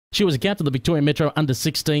She was a captain of the Victoria Metro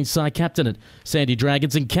Under-16 side, captain at Sandringham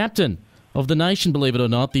Dragons and captain of the nation, believe it or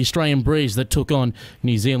not, the Australian Breeze that took on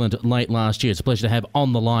New Zealand late last year. It's a pleasure to have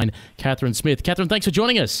on the line Katherine Smith. Katherine, thanks for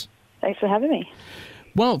joining us. Thanks for having me.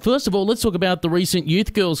 Well, first of all, let's talk about the recent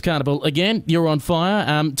Youth Girls Carnival. Again, you're on fire,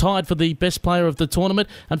 tied for the best player of the tournament.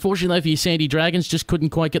 Unfortunately, though, for your Sandy Dragons, just couldn't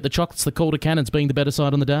quite get the chocolates, the Calder Cannons being the better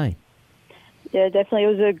side on the day. Yeah, definitely. It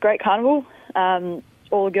was a great carnival.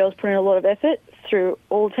 All the girls put in a lot of effort through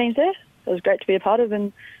all the teams there. It was great to be a part of,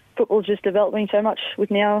 and football's just developing so much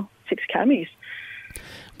with now 6 academies.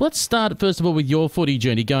 Let's start, first of all, with your footy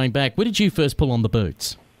journey going back. Where did you first pull on the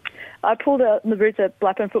boots? I pulled out the boots at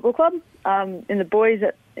Blackburn Football Club in the boys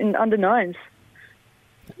in under-9s.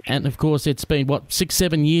 And, of course, it's been,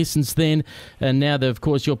 6-7 years since then. And now, of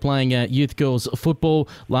course, you're playing youth girls football.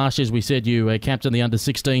 Last year, as we said, you captained the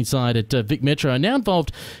under-16 side at Vic Metro. Now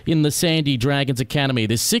involved in the Sandy Dragons Academy.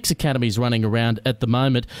 There's 6 academies running around at the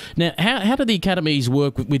moment. Now, how do the academies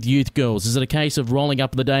work with youth girls? Is it a case of rolling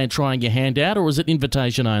up the day and trying your hand out, or is it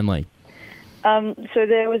invitation only? So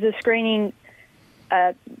there was a screening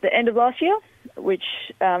at the end of last year, which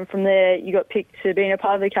from there you got picked to being a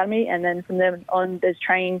part of the academy, and then from then on there's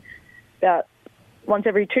training about once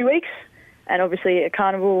every 2 weeks, and obviously a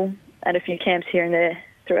carnival and a few camps here and there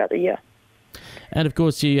throughout the year. And of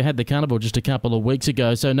course you had the carnival just a couple of weeks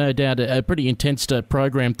ago, so no doubt a pretty intense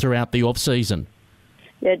program throughout the off-season.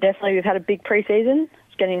 Yeah, definitely. We've had a big pre-season.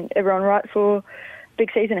 It's getting everyone right for big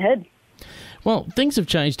season ahead. Well, things have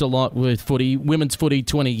changed a lot with footy. Women's footy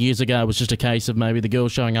 20 years ago was just a case of maybe the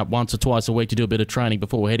girls showing up once or twice a week to do a bit of training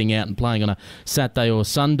before heading out and playing on a Saturday or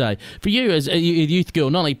Sunday. For you as a youth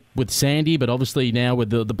girl, not only with Sandy, but obviously now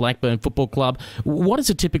with the Blackburn Football Club, what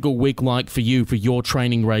is a typical week like for you for your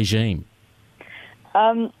training regime?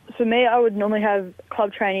 For me, I would normally have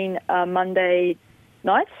club training Monday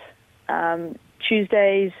nights,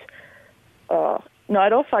 Tuesdays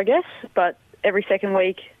night off, I guess, but every second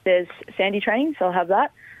week there's Sandy training, so I'll have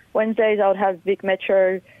that. Wednesdays I would have Vic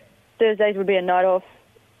Metro. Thursdays would be a night off.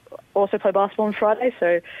 Also play basketball on Friday,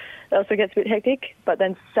 so that also gets a bit hectic. But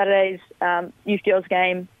then Saturdays, youth girls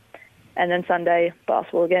game, and then Sunday,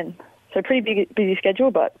 basketball again. So pretty busy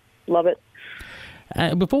schedule, but love it.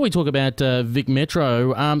 Before we talk about Vic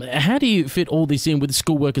Metro, how do you fit all this in with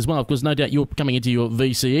schoolwork as well? Because no doubt you're coming into your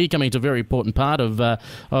VCE, coming into a very important part of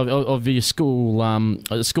your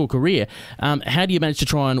school career. How do you manage to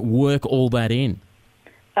try and work all that in?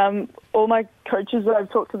 All my coaches, I've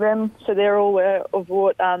talked to them, so they're all aware of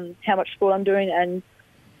how much sport I'm doing, and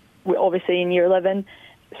we're obviously in year 11.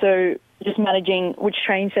 So just managing which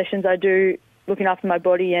training sessions I do, looking after my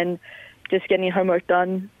body, and just getting homework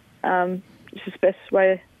done. It's just the best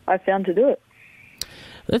way I've found to do it.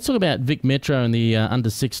 Let's talk about Vic Metro and the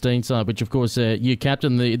under-16 side, which, of course, you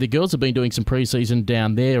captain. The girls have been doing some pre-season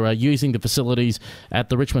down there, using the facilities at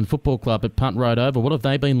the Richmond Football Club at Punt Road Oval. What have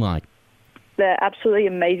they been like? They're absolutely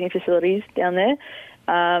amazing facilities down there.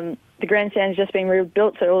 The grandstand's just been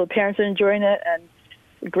rebuilt, so all the parents are enjoying it, and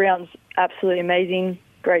the ground's absolutely amazing,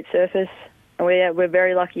 great surface. And we're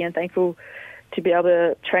very lucky and thankful to be able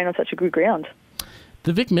to train on such a good ground.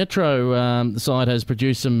 The Vic Metro side has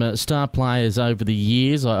produced some star players over the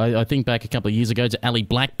years. I think back a couple of years ago to Ali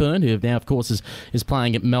Blackburn, who now, of course, is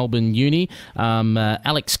playing at Melbourne Uni.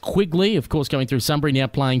 Alex Quigley, of course, going through Sunbury, now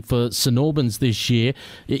playing for St Albans this year.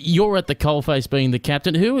 You're at the coalface being the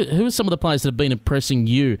captain. Who are some of the players that have been impressing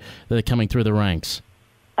you that are coming through the ranks?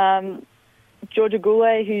 Georgia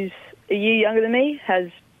Goulet, who's a year younger than me, has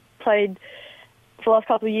played for the last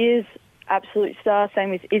couple of years. Absolute star. Same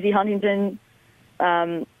with Izzy Huntington.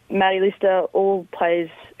 Maddie Lister, all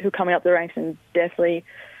players who are coming up the ranks, and definitely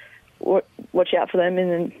watch out for them in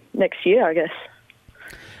the next year, I guess.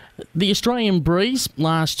 The Australian Breeze,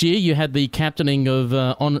 last year you had the captaining of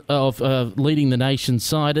leading the nation's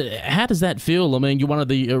side. How does that feel? I mean, you're one of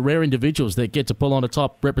the rare individuals that get to pull on a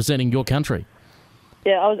top representing your country.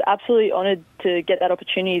 Yeah, I was absolutely honoured to get that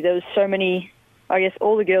opportunity. There was so many, I guess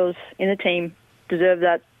all the girls in the team deserve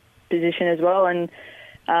that position as well, and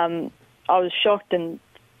I was shocked, and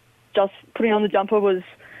just putting on the jumper was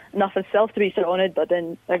enough itself to be so honoured, but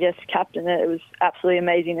then I guess captain it was absolutely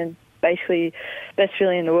amazing and basically best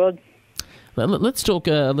feeling in the world. Let's talk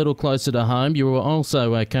a little closer to home. You were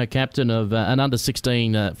also co-captain of an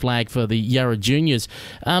under-16 flag for the Yarra Juniors.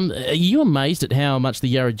 Are you amazed at how much the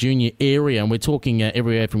Yarra Junior area, and we're talking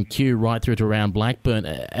everywhere from Kew right through to around Blackburn,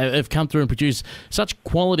 have come through and produced such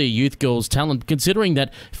quality youth girls talent, considering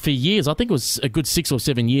that for years, I think it was a good 6 or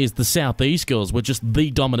 7 years, the South East girls were just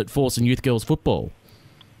the dominant force in youth girls football?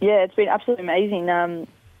 Yeah, it's been absolutely amazing.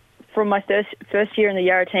 From my first year in the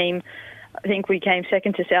Yarra team, I think we came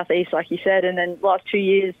second to South East, like you said, and then last 2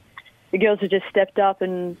 years the girls have just stepped up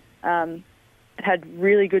and had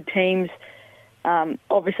really good teams,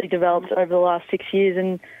 obviously developed over the last 6 years,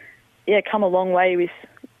 and come a long way with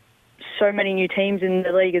so many new teams in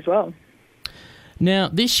the league as well. Now,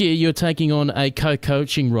 this year you're taking on a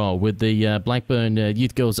co-coaching role with the Blackburn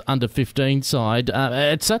Youth Girls Under-15 side.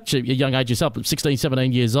 At such a young age yourself, 16,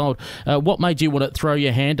 17 years old, what made you want to throw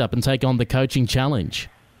your hand up and take on the coaching challenge?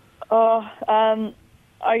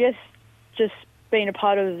 I guess just being a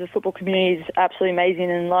part of the football community is absolutely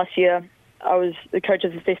amazing, and last year I was the coach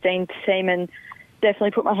of the 15 team and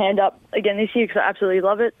definitely put my hand up again this year because I absolutely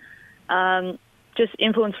love it. Just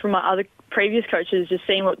influence from my other previous coaches, just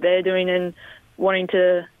seeing what they're doing and wanting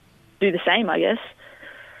to do the same, I guess.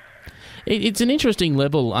 It's an interesting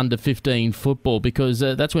level, under-15 football, because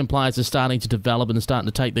that's when players are starting to develop and starting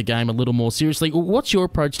to take the game a little more seriously. What's your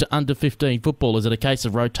approach to under-15 football? Is it a case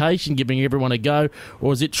of rotation, giving everyone a go,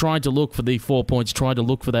 or is it trying to look for the 4 points, trying to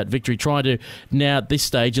look for that victory, trying to, now at this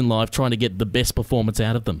stage in life, trying to get the best performance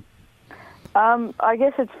out of them? I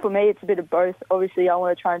guess for me, it's a bit of both. Obviously, I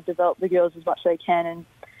want to try and develop the girls as much as I can and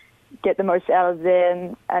get the most out of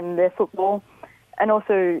them and their football, and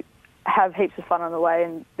also have heaps of fun on the way.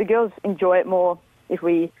 And the girls enjoy it more if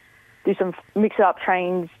we do some mix-up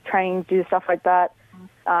trains, do stuff like that.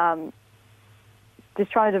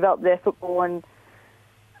 Just trying to develop their football and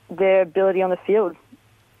their ability on the field,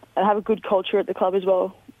 and have a good culture at the club as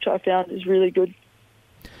well, which I found is really good.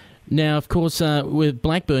 Now, of course, with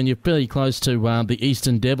Blackburn, you're fairly close to the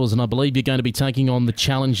Eastern Devils, and I believe you're going to be taking on the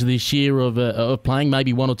challenge this year of playing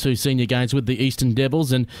maybe one or two senior games with the Eastern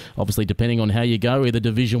Devils, and obviously depending on how you go, either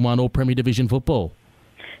Division 1 or Premier Division football.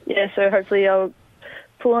 Yeah, so hopefully I'll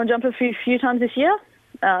pull and jump a few times this year.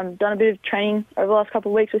 Done a bit of training over the last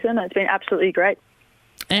couple of weeks with them, and it's been absolutely great.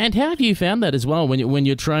 And how have you found that as well when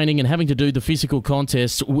you're training and having to do the physical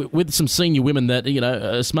contests with some senior women that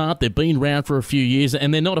are smart, they've been around for a few years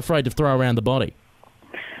and they're not afraid to throw around the body?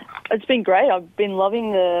 It's been great. I've been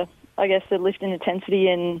loving the lift and intensity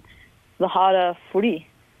and the harder footy.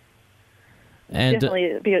 And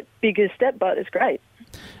definitely a bigger step, but it's great.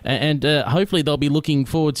 And hopefully they'll be looking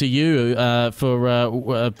forward to you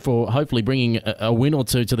for hopefully bringing a win or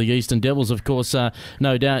two to the Eastern Devils. Of course,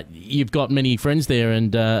 no doubt you've got many friends there,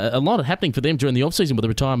 and a lot happening for them during the off-season with the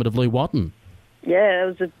retirement of Lee Watton. Yeah, it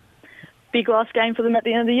was a big last game for them at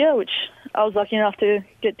the end of the year, which I was lucky enough to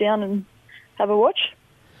get down and have a watch.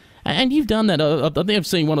 And you've done that. I think I've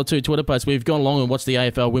seen one or two Twitter posts where you've gone along and watched the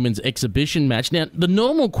AFL Women's Exhibition match. Now, the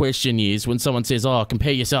normal question is when someone says,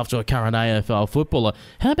 compare yourself to a current AFL footballer.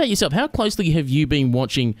 How about yourself? How closely have you been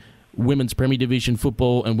watching Women's Premier Division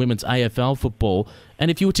football and Women's AFL football?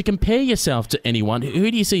 And if you were to compare yourself to anyone,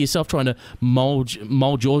 who do you see yourself trying to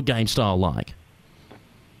mould your game style like?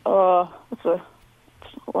 That's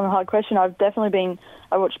one hard question. I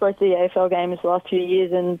watched both the AFL games the last 2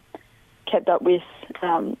 years and kept up with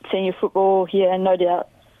senior football here, and no doubt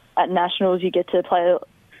at nationals you get to play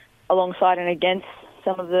alongside and against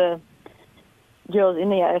some of the girls in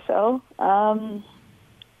the AFL. I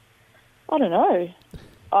don't know.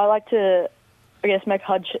 I like to, Meg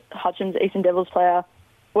Hutchins, Eastern Devils player,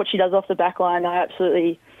 what she does off the back line, I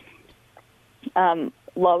absolutely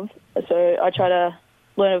love. So I try to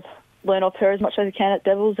learn off her as much as I can at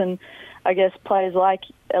Devils, and I guess players like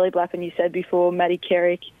Ellie Blackburn, you said before, Maddie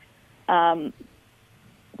Kerrick,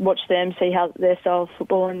 watch them, see how their style of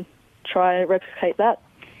football and try to replicate that.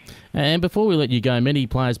 And before we let you go, many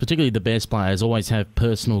players, particularly the best players, always have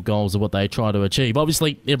personal goals of what they try to achieve.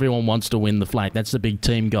 Obviously, everyone wants to win the flag. That's the big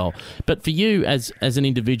team goal. But for you as an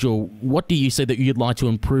individual, what do you see that you'd like to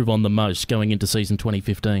improve on the most going into season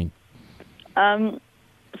 2015?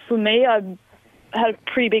 For me, I've had a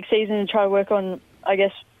pretty big season and try to work on,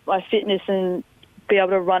 my fitness and be able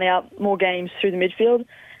to run out more games through the midfield.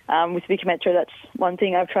 With Vic Metro, that's one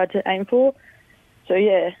thing I've tried to aim for. So,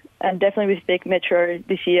 yeah, and definitely with Vic Metro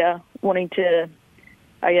this year, wanting to,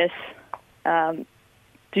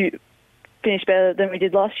 finish better than we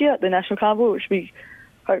did last year at the National Carnival, which we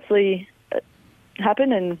hopefully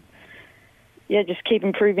happen. And, yeah, just keep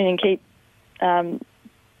improving and keep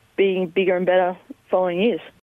being bigger and better following years.